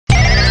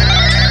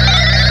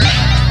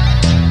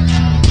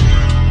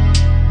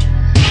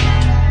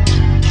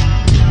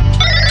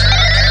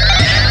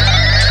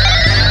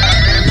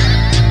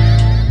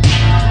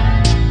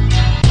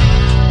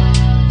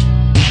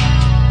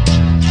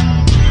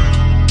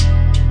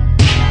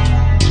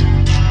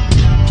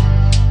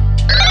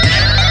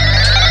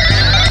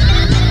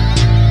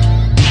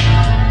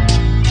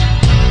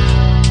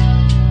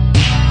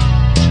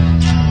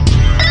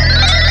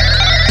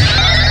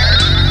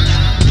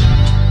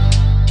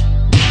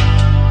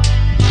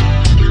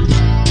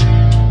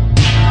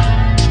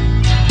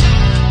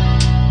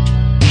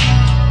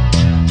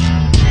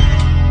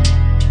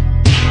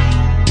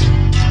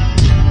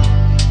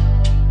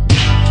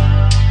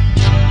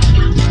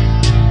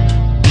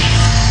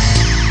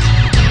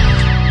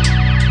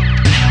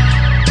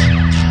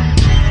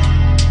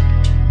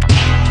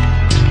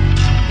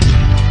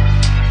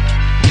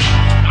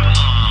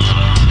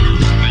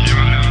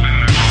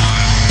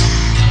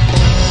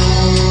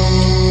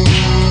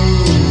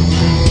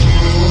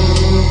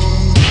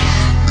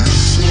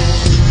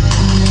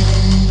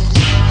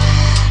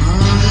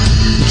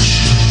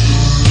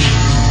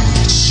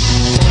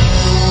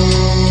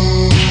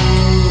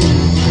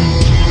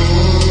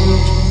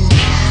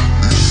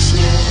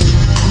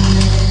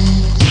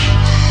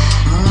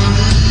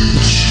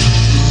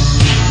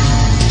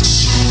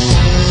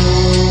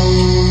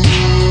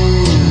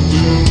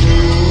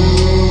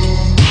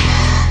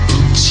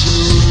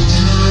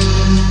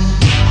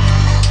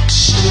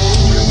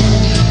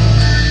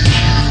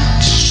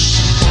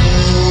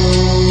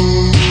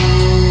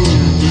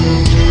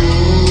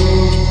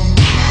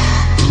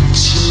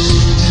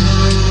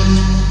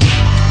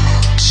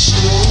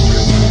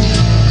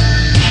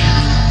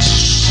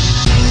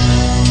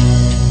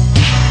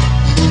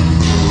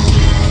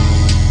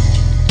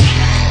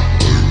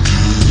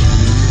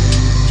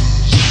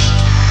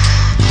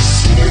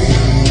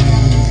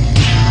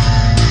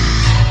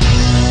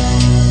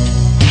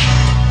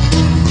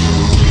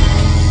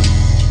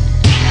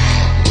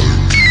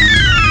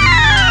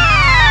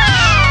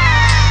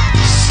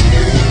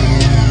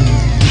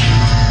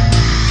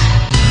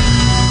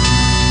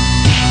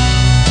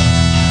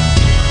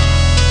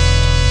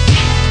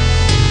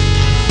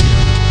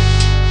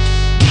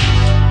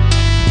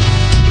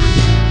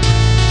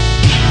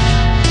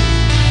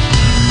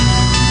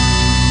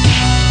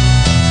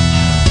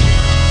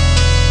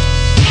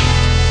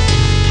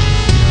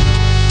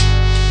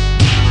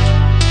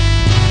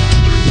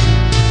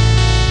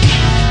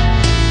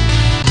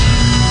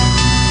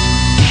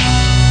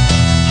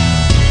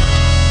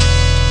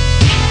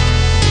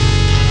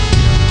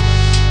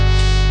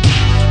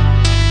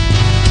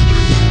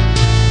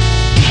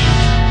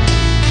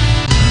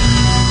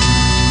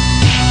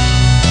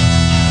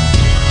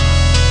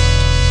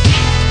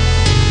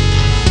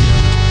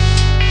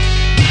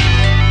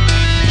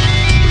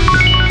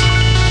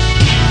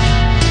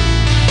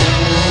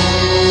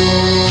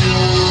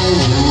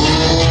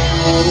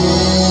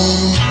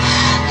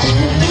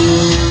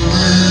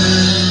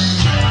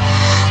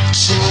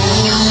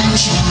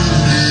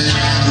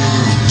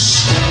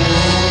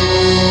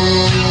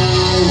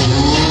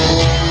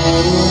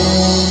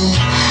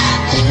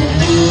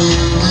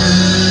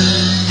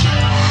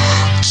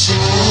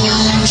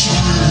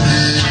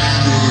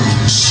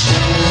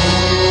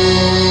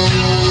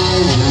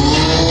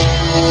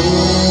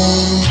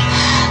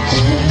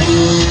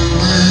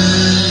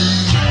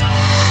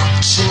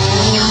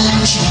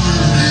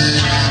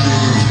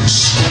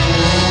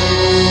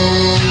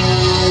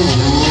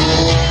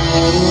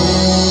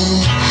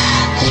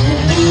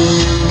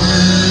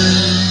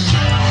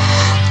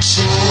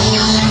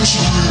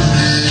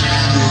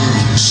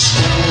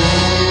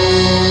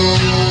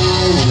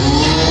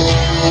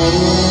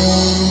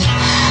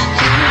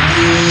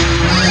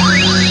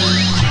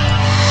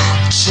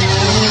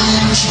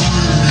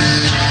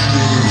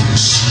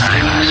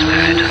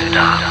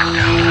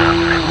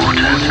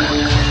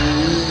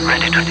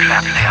ready to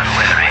trap the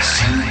unwary,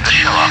 the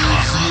show-off, the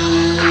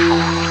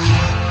fool.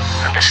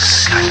 And this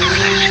is the kind of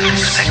place you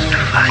expect to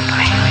find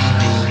me.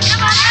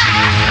 But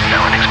no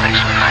one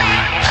expects to find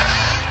me here.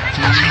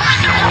 It seems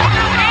too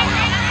ordinary.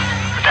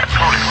 But that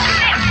fool is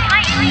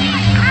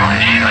the boy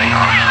is showing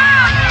off.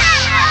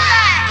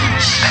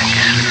 Bank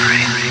is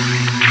free.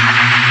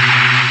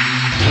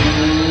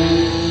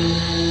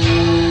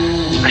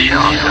 The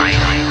show-offs are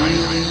easy.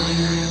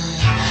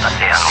 But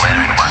the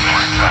unwary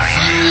ones are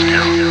easier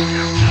still.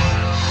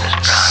 This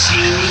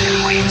branch is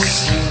weak,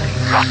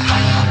 rotten.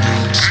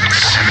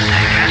 It'll never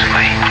take his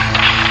way.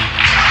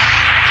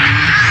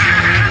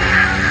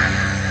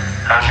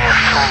 Only a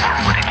fool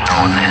would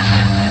ignore this.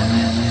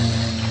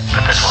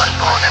 But there's one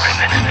born every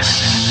minute.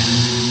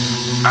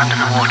 Under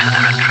the water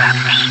there are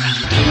traps.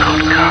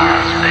 Old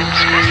cars,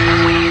 bedsteads,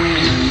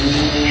 weeds,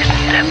 hidden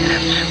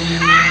depths.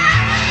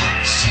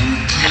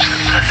 It's the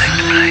perfect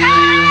place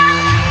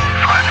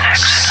for an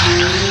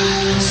accident.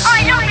 Oh,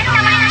 look, there's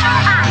someone in the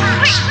water.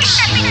 Quick,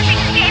 that big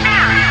thing to get him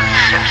out.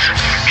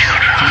 Sensible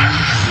children.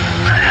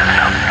 I have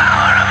no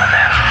power over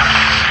them.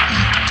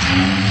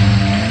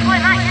 Boy,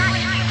 mate.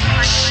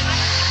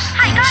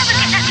 Hey, go over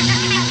and get that big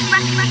thing.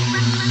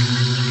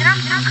 Get up,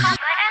 come.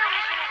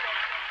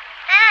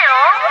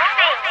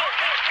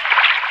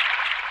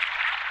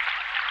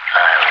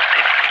 I'll be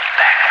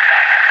back.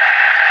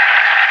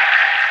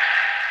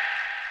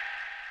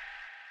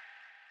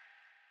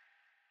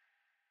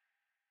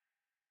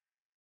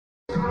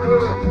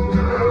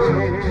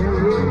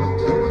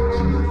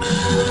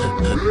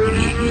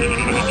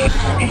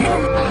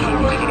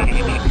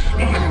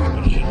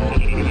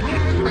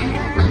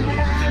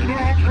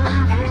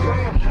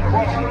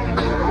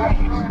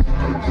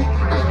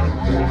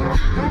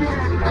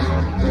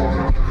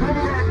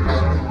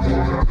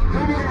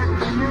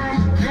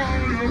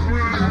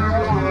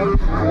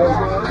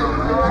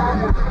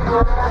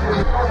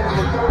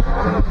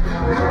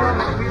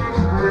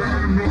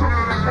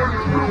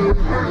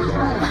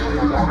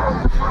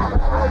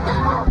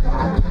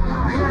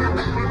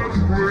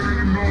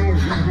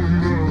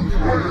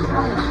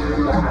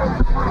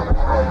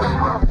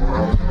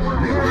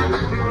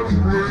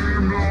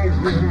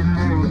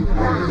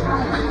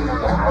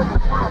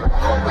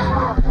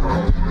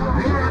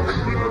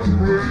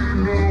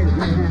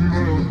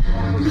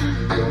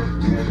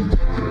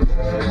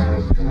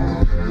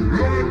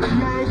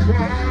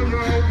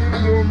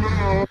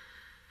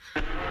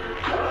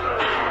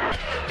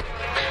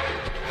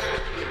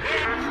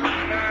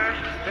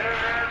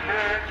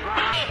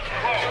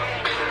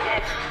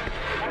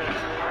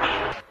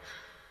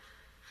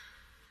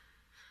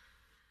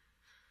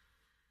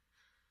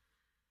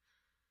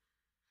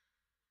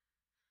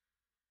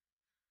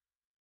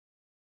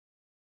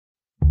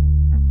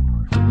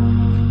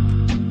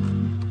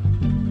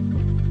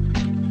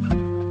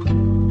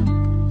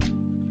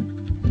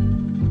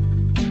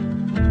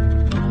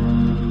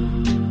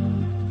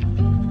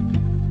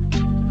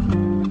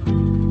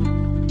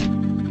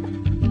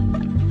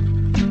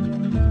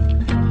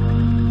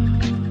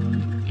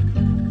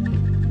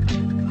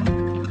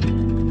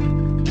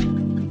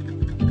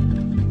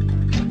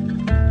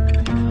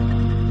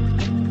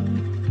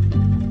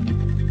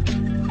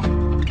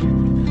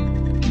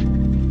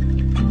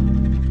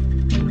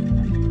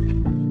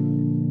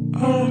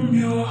 I'm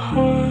your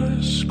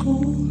high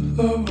school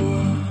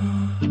lover,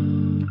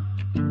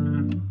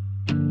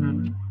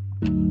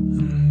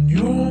 and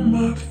you're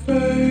my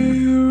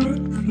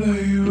favorite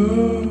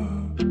flavor.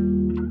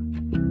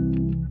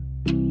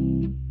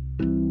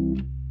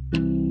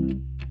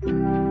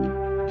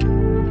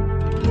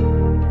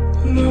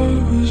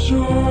 Love is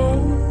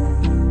all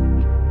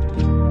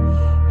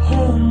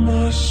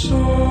my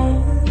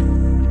soul.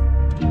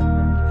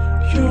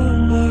 You're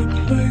my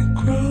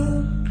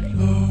playground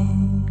love.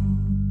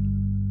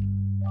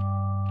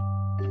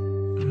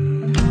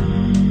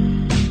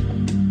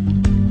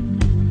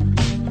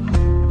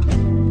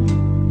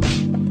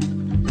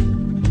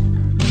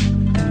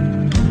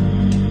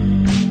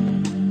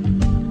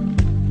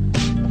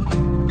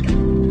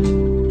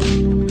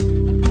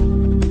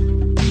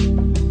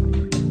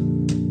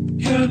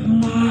 Get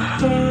my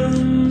hand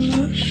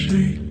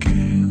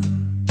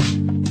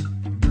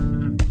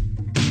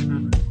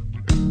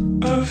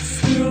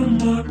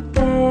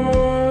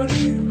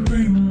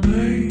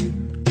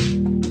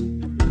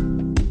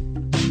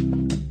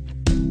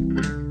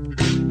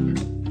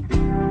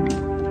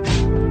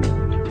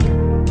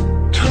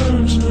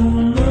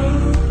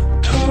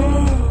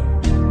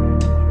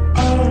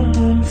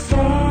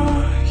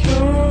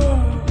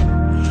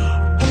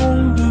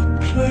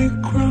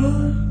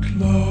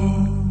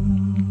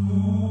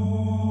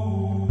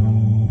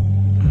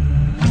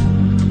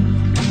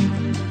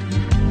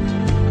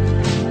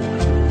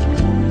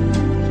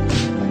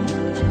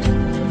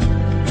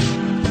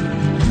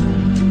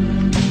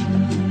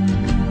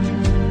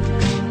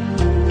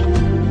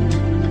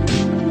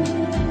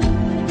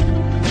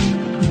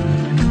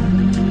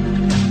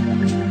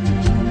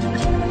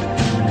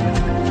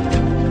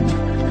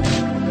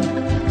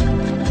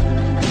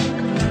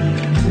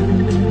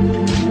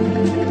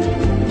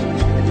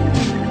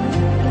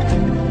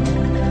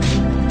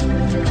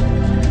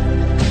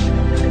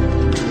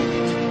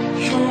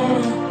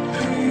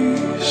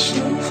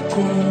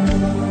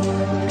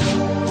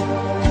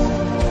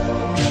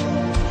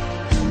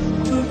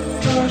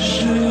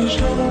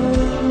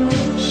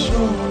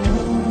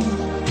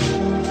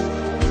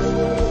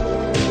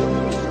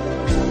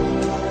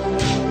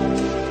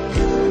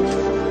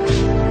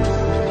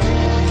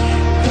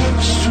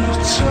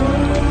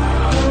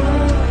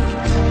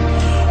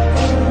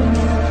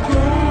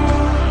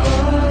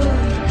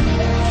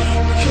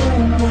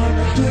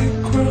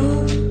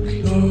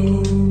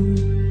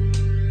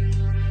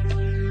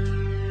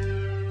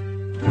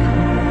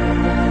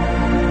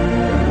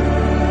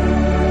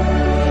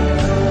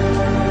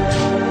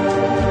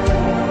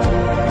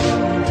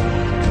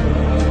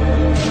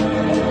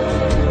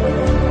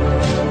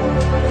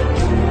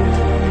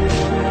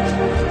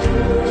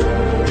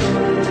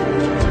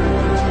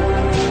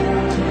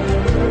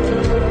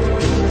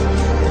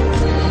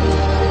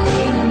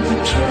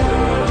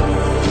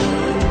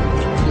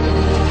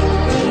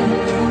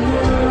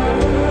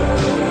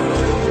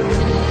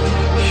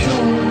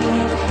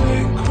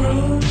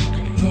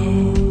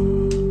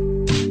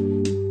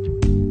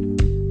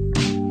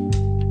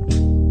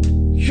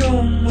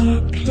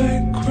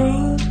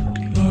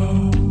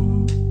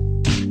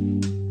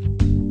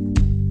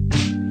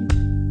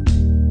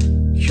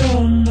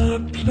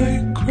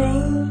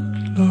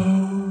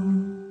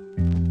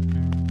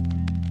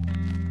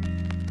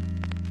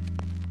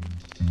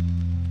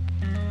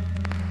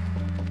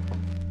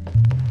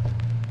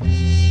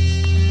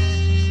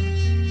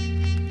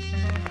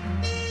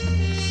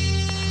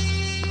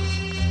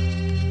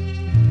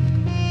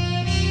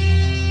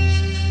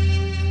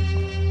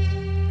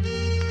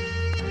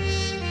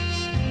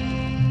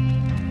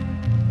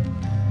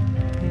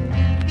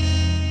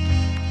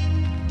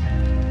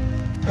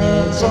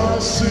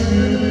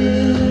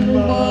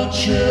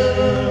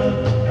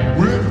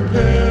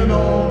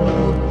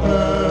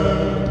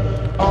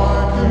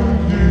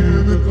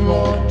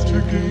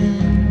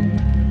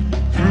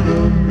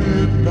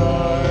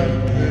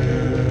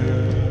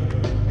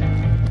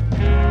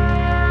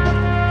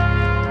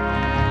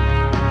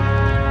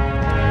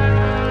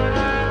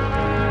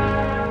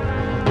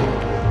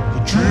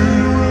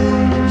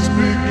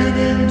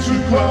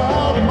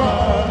cloud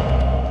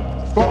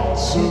my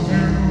thoughts of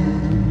you,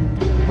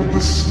 but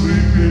the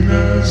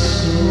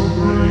sleepiness will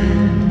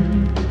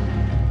bring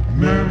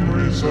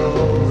memories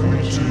of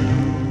you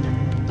too.